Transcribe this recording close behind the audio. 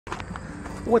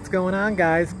What's going on,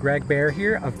 guys? Greg Bear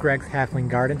here of Greg's Halfling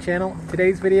Garden channel.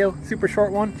 Today's video, super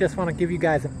short one, just want to give you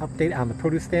guys an update on the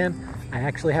produce stand. I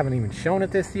actually haven't even shown it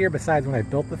this year besides when I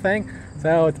built the thing.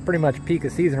 So it's pretty much peak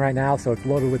of season right now, so it's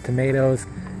loaded with tomatoes,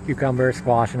 cucumbers,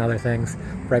 squash, and other things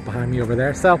right behind me over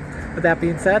there. So with that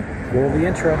being said, roll the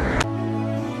intro.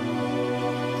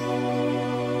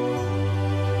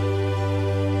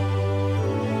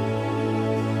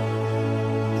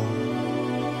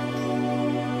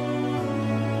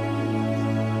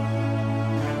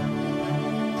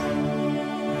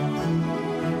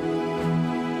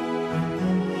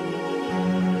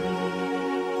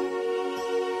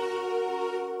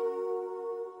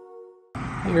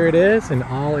 Here it is in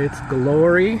all its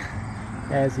glory.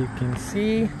 As you can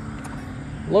see,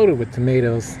 loaded with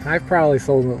tomatoes. I've probably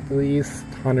sold at least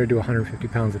 100 to 150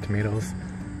 pounds of tomatoes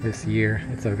this year.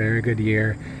 It's a very good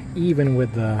year, even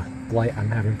with the blight I'm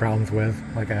having problems with,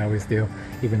 like I always do.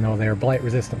 Even though they're blight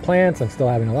resistant plants, I'm still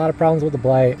having a lot of problems with the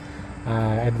blight.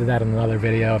 I did that in another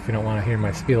video if you don't want to hear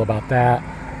my spiel about that.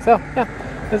 So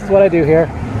yeah, this is what I do here.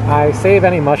 I save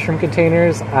any mushroom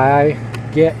containers I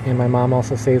get, and my mom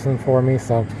also saves them for me,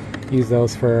 so use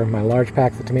those for my large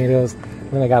packs of tomatoes.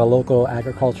 And then I got a local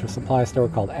agricultural supply store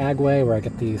called Agway where I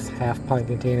get these half-pint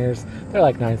containers. They're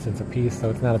like 9 cents a piece, so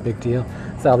it's not a big deal.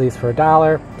 Sell these for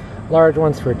 $1, large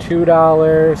ones for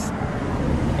 $2,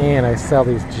 and I sell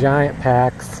these giant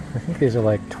packs. I think these are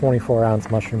like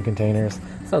 24-ounce mushroom containers.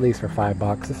 Sell these for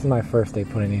 $5. This is my first day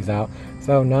putting these out,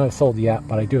 so none have sold yet,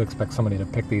 but I do expect somebody to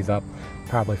pick these up,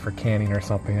 probably for canning or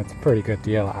something. It's a pretty good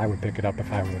deal. I would pick it up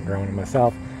if I wasn't growing it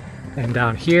myself. And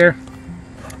down here,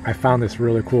 I found this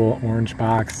really cool orange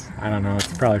box. I don't know,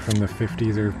 it's probably from the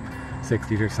 50s or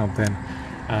 60s or something.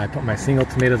 I put my single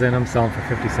tomatoes in them, sell them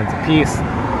for 50 cents a piece,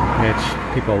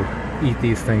 which people eat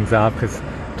these things up because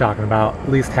talking about at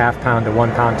least half-pound to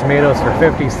 1-pound tomatoes for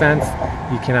 50 cents.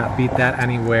 You cannot beat that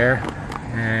anywhere.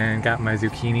 And got my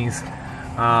zucchinis.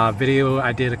 Video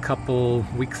I did a couple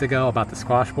weeks ago about the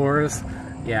squash borers.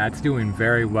 Yeah, it's doing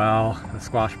very well. The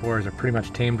squash borers are pretty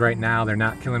much tamed right now. They're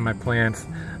not killing my plants.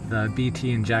 The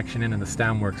BT injection into the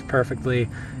stem works perfectly.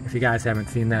 If you guys haven't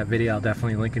seen that video, I'll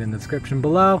definitely link it in the description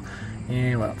below.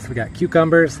 And what else? We got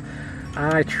cucumbers.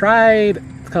 I tried,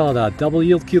 it's called a double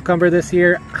yield cucumber this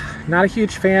year. Not a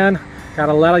huge fan. Got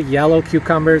a lot of yellow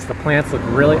cucumbers. The plants look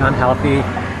really unhealthy.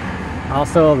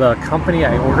 Also, the company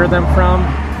I ordered them from,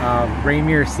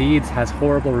 Rainier Seeds, has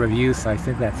horrible reviews, so I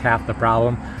think that's half the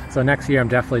problem. So next year I'm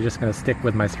definitely just going to stick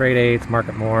with my straight 8s,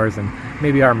 Market Moors, and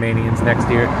maybe Armenians next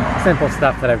year. Simple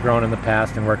stuff that I've grown in the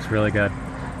past and works really good.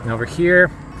 And over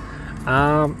here,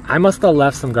 I must have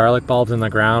left some garlic bulbs in the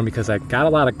ground because I got a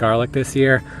lot of garlic this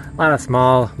year. A lot of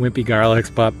small, wimpy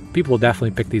garlics, but people will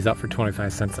definitely pick these up for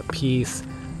 25 cents a piece.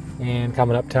 And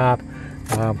coming up top,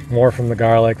 more from the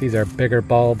garlic. These are bigger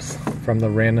bulbs from the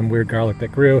random weird garlic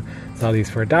that grew. Saw these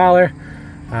for $1.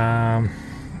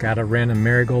 Got a random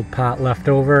marigold pot left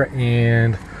over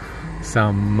and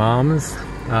some mums.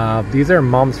 These are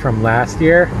mums from last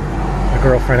year. My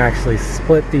girlfriend actually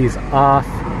split these off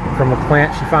from a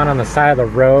plant she found on the side of the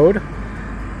road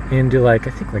into I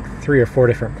think like 3 or 4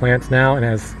 different plants now, and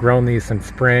has grown these since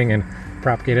spring and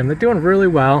propagated them. They're doing really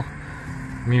well.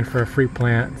 I mean, for a free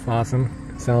plant, it's awesome.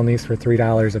 Selling these for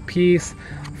 $3 a piece.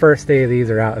 First day of these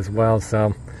are out as well,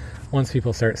 so once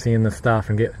people start seeing this stuff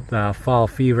and get the fall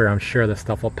fever, I'm sure this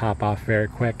stuff will pop off very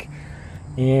quick.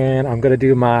 And I'm gonna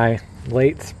do my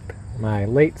late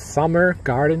summer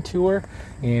garden tour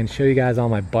and show you guys all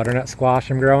my butternut squash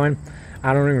I'm growing.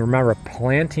 I don't even remember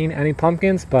planting any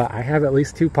pumpkins, but I have at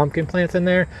least 2 pumpkin plants in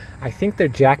there. I think they're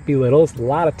Jack B. Littles. A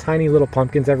lot of tiny little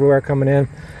pumpkins everywhere coming in.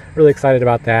 Really excited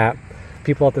about that.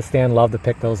 People at the stand love to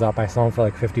pick those up. I sell them for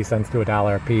like 50 cents to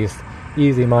 $1 a piece.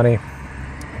 Easy money.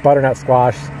 Butternut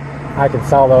squash, I can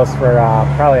sell those for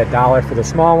probably $1 for the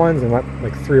small ones and like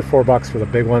 $3 or $4 for the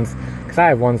big ones. Because I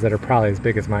have ones that are probably as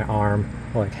big as my arm,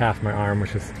 or like half my arm,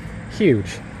 which is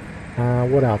huge.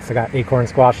 What else? I got acorn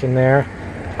squash in there.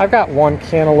 I've got 1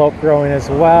 cantaloupe growing as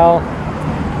well.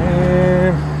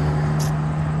 And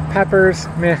peppers,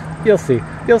 meh, you'll see.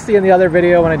 You'll see in the other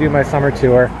video when I do my summer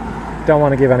tour. Don't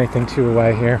want to give anything too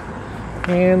away here.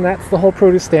 And that's the whole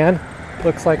produce stand.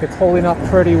 Looks like it's holding up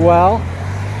pretty well.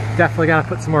 Definitely got to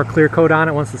put some more clear coat on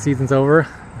it once the season's over.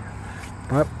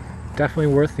 But definitely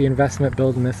worth the investment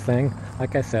building this thing.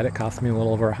 Like I said, it cost me a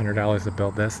little over $100 to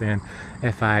build this, and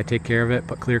if I take care of it,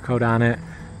 put clear coat on it,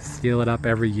 seal it up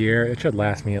every year, it should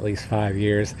last me at least 5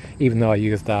 years, even though I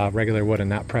used regular wood and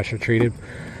not pressure treated.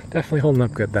 Definitely holding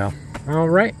up good though.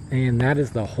 Alright, and that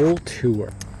is the whole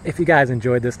tour. If you guys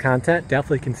enjoyed this content,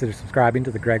 definitely consider subscribing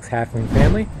to the Greg's Halfling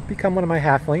family. Become one of my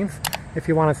halflings. If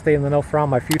you want to stay in the know for all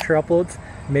my future uploads,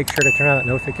 make sure to turn on that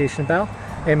notification bell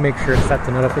and make sure to set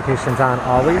the notifications on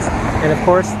always. And of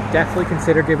course, definitely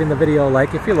consider giving the video a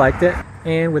like if you liked it.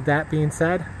 And with that being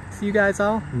said, see you guys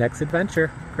all next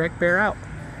adventure. Greg Bear out.